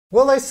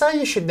Well, they say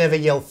you should never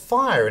yell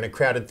fire in a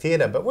crowded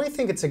theatre, but we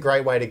think it's a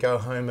great way to go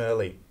home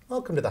early.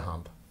 Welcome to The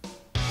Hump.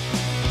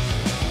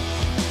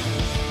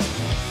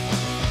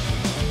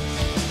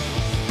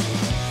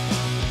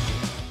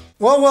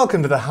 Well,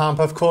 welcome to The Hump.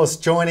 Of course,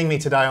 joining me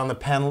today on the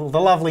panel,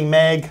 the lovely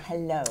Meg.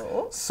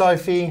 Hello.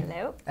 Sophie.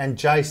 Hello. And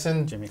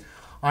Jason. Jimmy.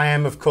 I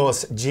am, of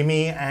course,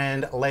 Jimmy,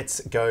 and let's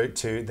go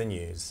to the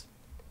news.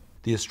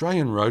 The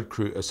Australian Road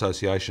Crew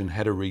Association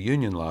had a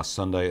reunion last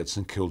Sunday at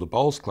St Kilda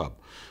Bowls Club.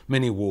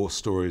 Many war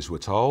stories were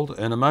told,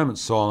 and a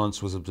moment's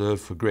silence was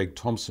observed for Greg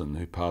Thompson,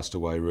 who passed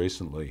away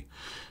recently.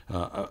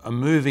 A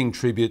moving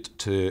tribute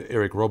to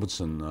Eric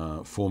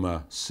Robertson,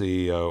 former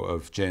CEO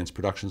of Jan's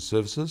Production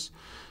Services,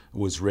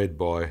 was read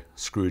by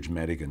Scrooge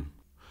Madigan.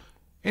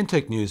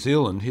 Entech New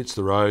Zealand hits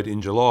the road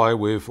in July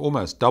with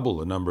almost double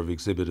the number of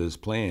exhibitors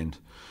planned.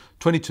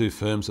 22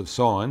 firms have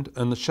signed,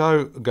 and the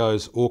show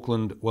goes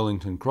Auckland,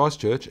 Wellington,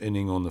 Christchurch,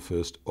 ending on the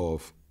 1st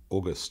of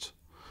August.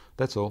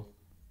 That's all.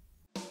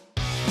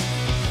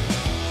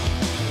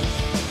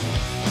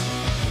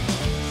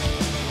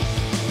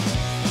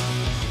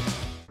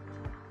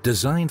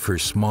 Designed for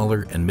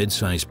smaller and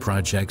mid-sized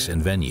projects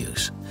and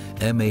venues,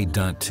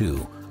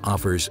 M8.2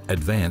 offers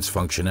advanced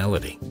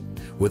functionality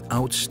with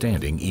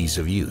outstanding ease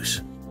of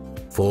use.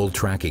 Full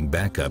tracking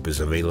backup is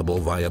available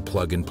via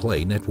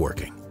plug-and-play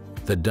networking.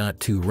 The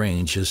 .2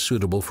 range is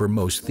suitable for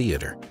most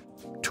theater,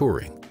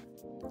 touring,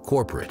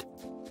 corporate,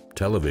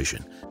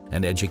 television,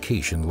 and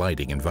education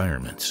lighting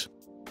environments.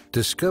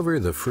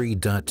 Discover the free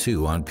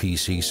 .2 on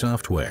PC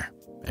software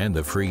and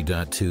the free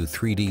 .2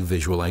 3D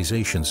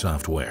visualization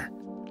software.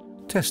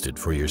 Test it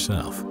for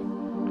yourself.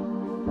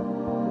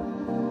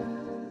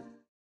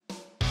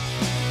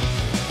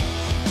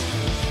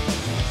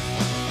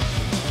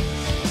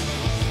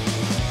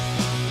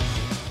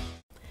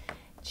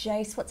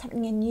 Jace, what's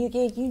happening in new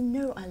gear? You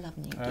know I love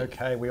new gear.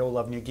 Okay, we all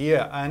love new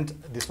gear, and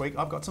this week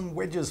I've got some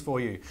wedges for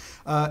you.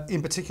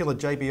 In particular,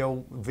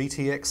 JBL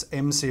VTX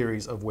M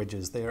series of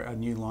wedges. They're a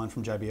new line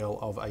from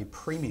JBL of a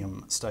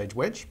premium stage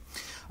wedge.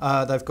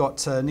 They've got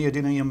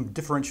neodymium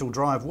differential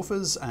drive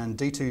woofers and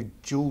D2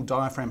 dual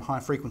diaphragm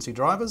high frequency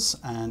drivers,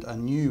 and a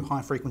new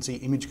high frequency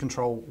image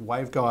control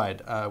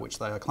waveguide, which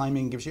they are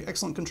claiming gives you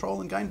excellent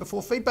control and gain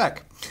before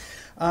feedback.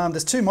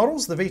 There's two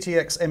models, the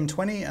VTX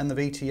M20 and the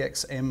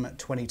VTX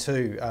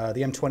M22.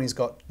 The M20's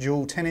got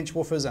dual 10-inch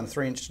woofers and a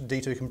 3-inch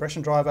D2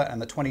 compression driver, and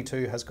the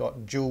 22 has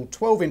got dual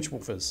 12-inch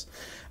woofers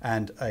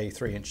and a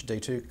 3-inch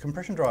D2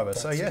 compression driver.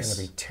 That's so yes,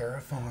 going to be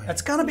terrifying.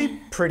 it's going to be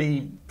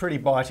pretty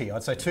bitey.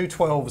 I'd say two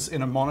 12s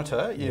in a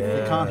monitor. If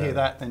you can't hear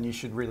that, then you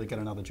should really get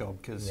another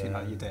job because you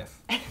know you're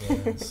deaf.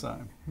 Yeah. So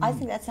I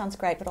think that sounds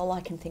great, but all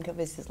I can think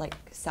of is like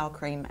sour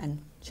cream and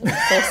chili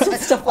sauce and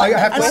stuff like I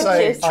that. have to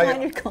say,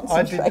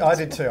 I I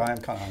did too. I am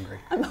kind of hungry.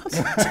 I'm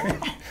also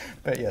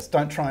But yes,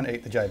 don't try and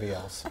eat the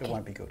JBLs. Okay. It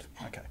won't be good.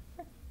 Okay.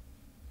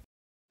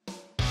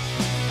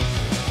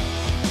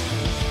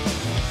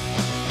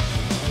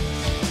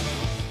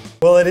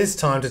 Well, it is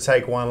time to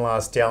take one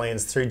last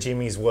dalliance through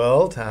Jimmy's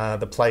world,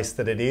 the place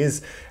that it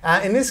is.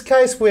 In this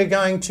case, we're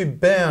going to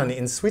Bern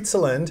in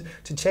Switzerland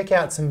to check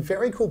out some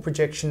very cool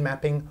projection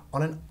mapping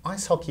on an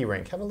ice hockey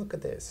rink. Have a look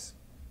at this.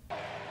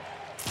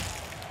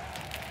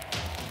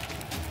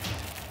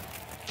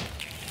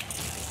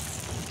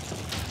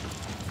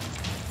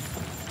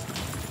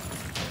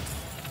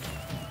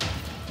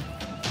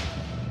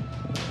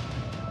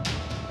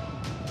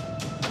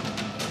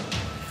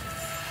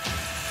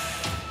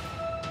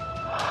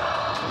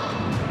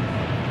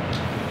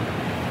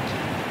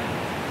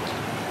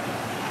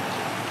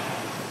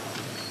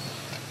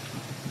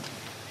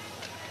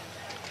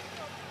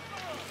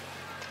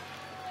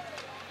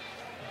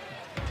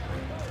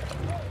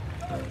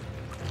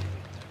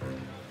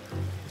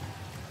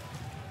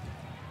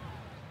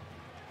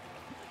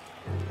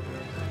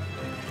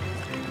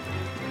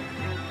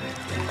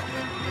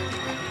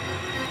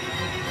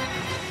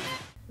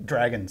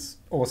 Dragons,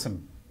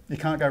 awesome. You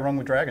can't go wrong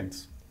with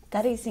dragons.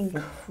 that is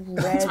incredible.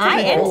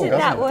 I entered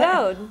that doesn't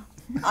world.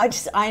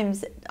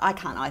 I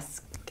can't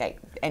ice skate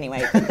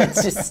anyway.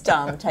 It's just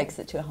takes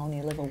it to a whole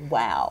new level.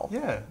 Wow.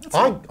 Yeah.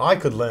 I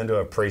could learn to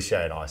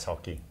appreciate ice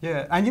hockey.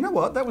 Yeah, and you know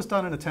what? That was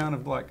done in a town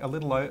of like a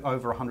little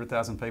over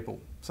 100,000 people.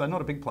 So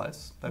not a big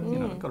place. They've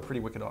got a pretty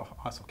wicked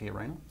ice hockey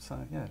arena. So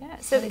yeah. Yeah.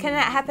 So can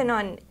that happen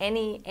on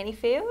any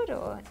field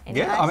or any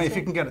Yeah, ice I mean, if field?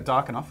 you can get it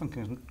dark enough and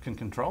can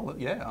control it,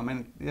 yeah. I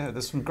mean, yeah,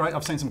 there's some great.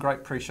 I've seen some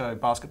great pre-show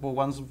basketball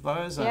ones of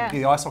those. Yeah.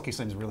 The ice hockey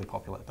seems really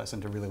popular. They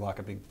seem to really like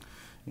a big,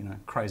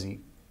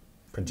 crazy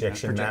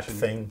Projection map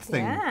thing.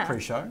 Yeah.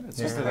 pre-show. It's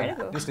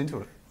Incredible. just into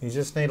it. You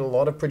just need a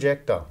lot of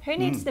projector. Who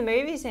needs the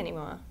movies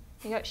anymore?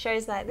 You got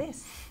shows like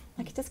this.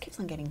 Like it just keeps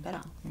on getting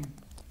better.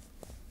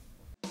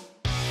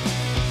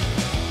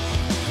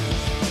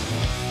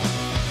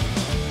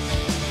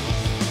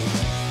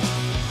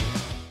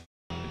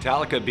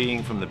 Metallica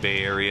being from the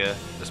Bay Area,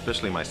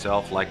 especially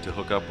myself, like to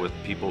hook up with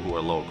people who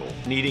are local.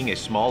 Needing a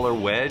smaller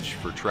wedge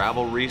for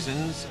travel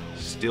reasons,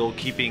 still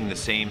keeping the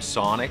same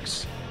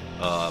sonics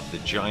of the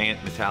giant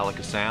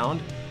Metallica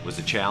sound was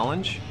a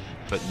challenge.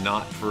 but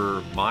not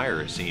for Meyer,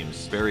 it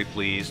seems. Very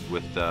pleased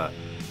with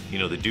you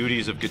know, the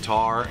duties of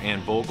guitar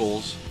and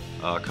vocals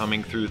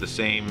coming through the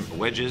same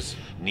wedges,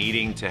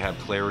 needing to have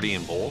clarity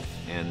in both,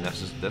 and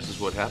this is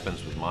what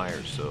happens with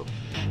Meyer. So.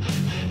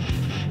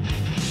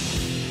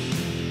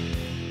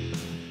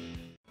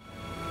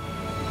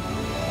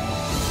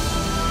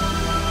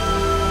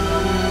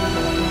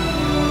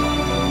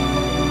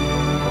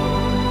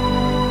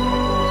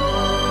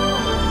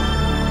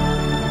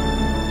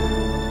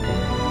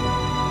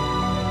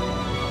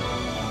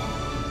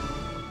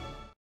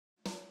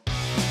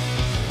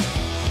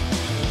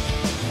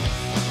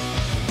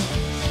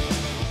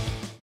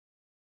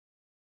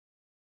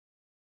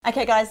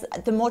 Okay guys,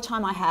 the more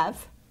time I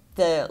have,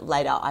 the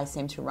later I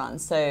seem to run.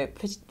 So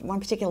one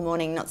particular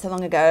morning, not so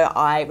long ago,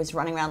 I was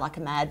running around like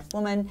a mad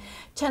woman,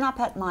 turn up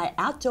at my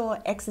outdoor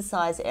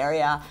exercise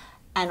area,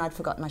 and I'd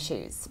forgotten my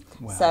shoes.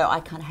 Wow. So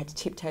I kind of had to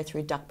tiptoe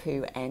through duck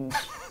poo and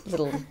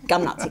little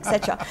gum nuts,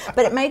 etc.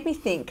 But it made me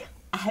think,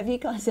 have you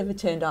guys ever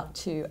turned up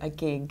to a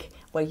gig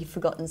where you've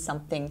forgotten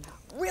something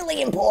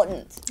really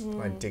important?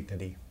 My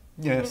dignity.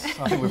 Yes,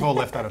 I think we've all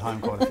left that at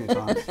home quite a few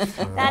times. happens.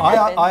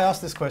 I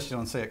asked this question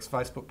on CX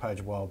Facebook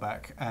page a while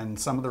back, and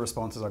some of the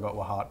responses I got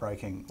were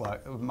heartbreaking.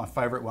 Like my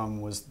favourite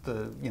one was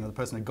the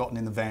person who'd gotten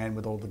in the van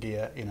with all the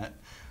gear in it.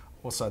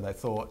 Also, they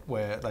thought,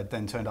 where they'd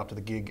then turned up to the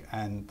gig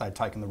and they'd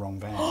taken the wrong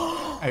van.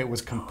 It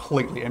was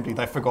completely empty.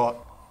 They forgot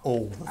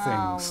all the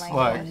things. my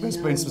Like there's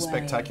No been some way.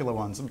 spectacular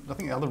ones. I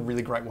think the other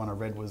really great one I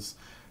read was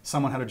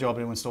someone had a job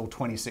to install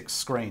 26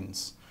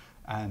 screens,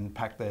 and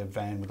packed their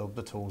van with all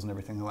the tools and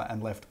everything like that,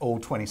 and left all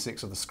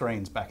 26 of the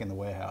screens back in the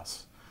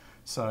warehouse.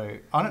 So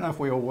I don't know if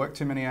we all work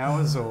too many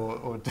hours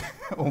or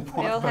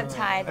We all have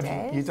tired have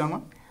days. you done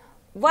one?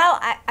 Well,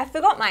 I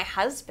forgot my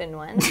husband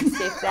once,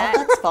 if that.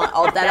 That's fine.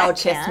 Oh, that old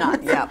counts.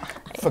 chestnut, yep.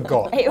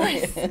 Forgot. It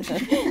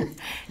was.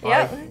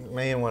 Yep.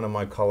 Me and one of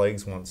my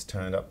colleagues once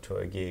turned up to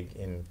a gig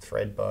in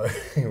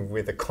Thredbo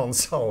with a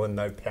console and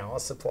no power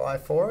supply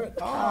for it.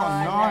 Oh,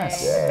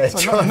 nice. Yeah, So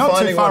try not too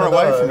finding far one of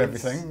away from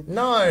those. everything.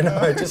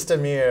 No, just a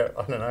mere,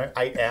 I don't know,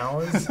 8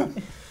 hours.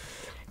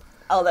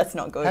 Oh, that's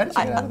not good. How did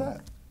you get out of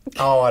that?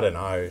 Oh, I don't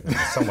know.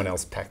 Someone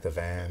else packed the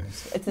van.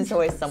 It's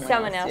always someone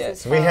else.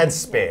 else's So we fault. had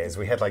spares.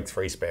 We had like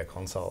 3 spare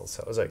consoles,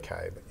 so it was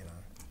okay, but you know.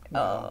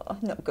 Oh,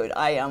 not good.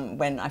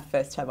 When I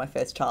first had my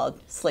first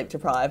child, sleep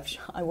deprived,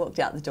 I walked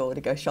out the door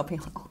to go shopping.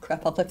 Oh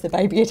crap, I've left the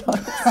baby at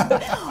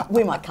home.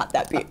 We might cut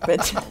that bit, but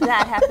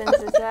That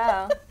happens as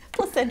well.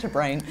 placenta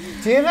brain.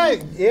 Do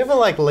you ever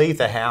like leave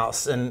the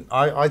house? And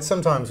I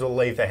sometimes will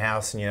leave the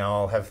house and, you know,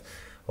 I'll have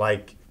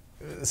like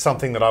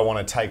something that I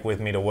want to take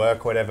with me to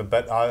work or whatever,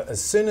 but as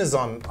soon as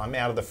I'm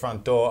out of the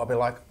front door, I'll be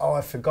like, oh,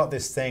 I forgot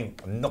this thing.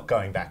 I'm not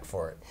going back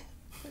for it.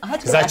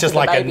 Because that's just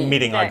like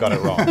admitting I got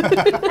it wrong.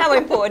 How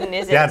important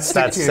is it? That's to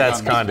your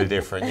guns. kind of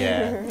different,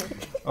 yeah.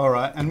 All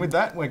right, and with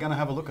that, we're going to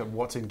have a look at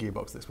what's in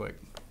Gearbox this week.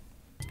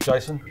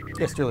 Jason?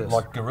 Yes, Julius.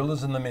 Like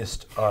gorillas in the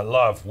mist, I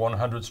love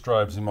 100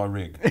 strobes in my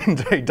rig.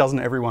 Indeed, doesn't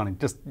everyone?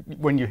 Just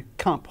when you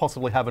can't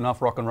possibly have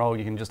enough rock and roll,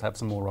 you can just have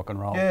some more rock and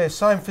roll. Yeah,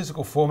 same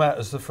physical format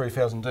as the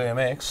 3000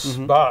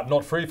 DMX, but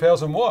not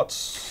 3000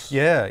 watts.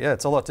 Yeah,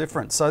 it's a lot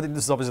different. So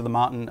this is obviously the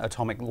Martin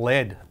Atomic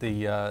Lead,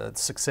 the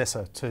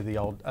successor to the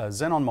old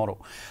Xenon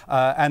model.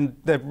 And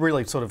they've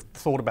really sort of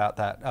thought about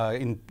that.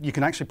 You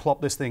can actually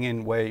plop this thing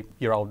in where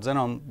your old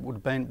Xenon would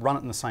have been, run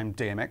it in the same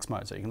DMX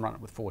mode, so you can run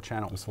it with 4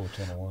 channels. The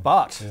 4-channel one.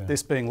 But Yeah.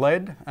 this being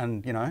lead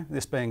and, you know,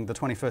 this being the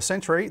 21st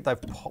century, they've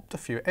popped a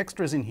few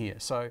extras in here.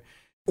 So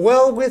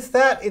Well, with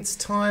that, it's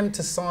time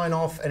to sign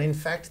off. And in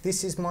fact,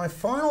 this is my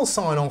final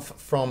sign off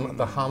from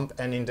the Hump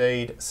and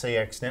indeed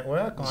CX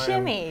network.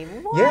 Jimmy,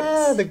 what?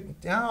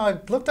 Yeah, I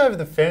looked over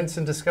the fence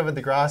and discovered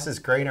the grass is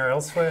greener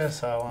elsewhere.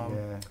 So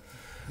yeah.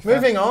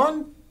 moving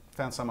on.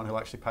 Found someone who'll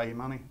actually pay you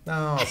money.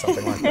 No,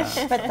 something like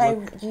that.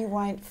 But you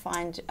won't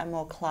find a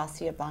more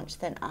classier bunch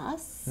than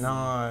us.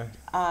 No,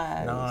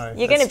 no.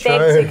 You're going that's to beg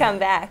true. to come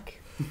back.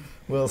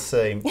 We'll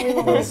see.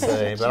 We'll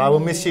see. But I will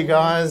miss you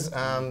guys.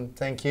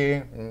 Thank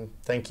you. And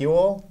thank you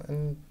all.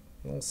 And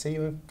we'll see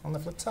you on the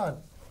flip side.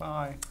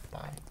 Bye.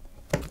 Bye.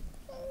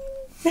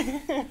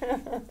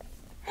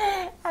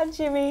 Hi,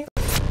 Jimmy.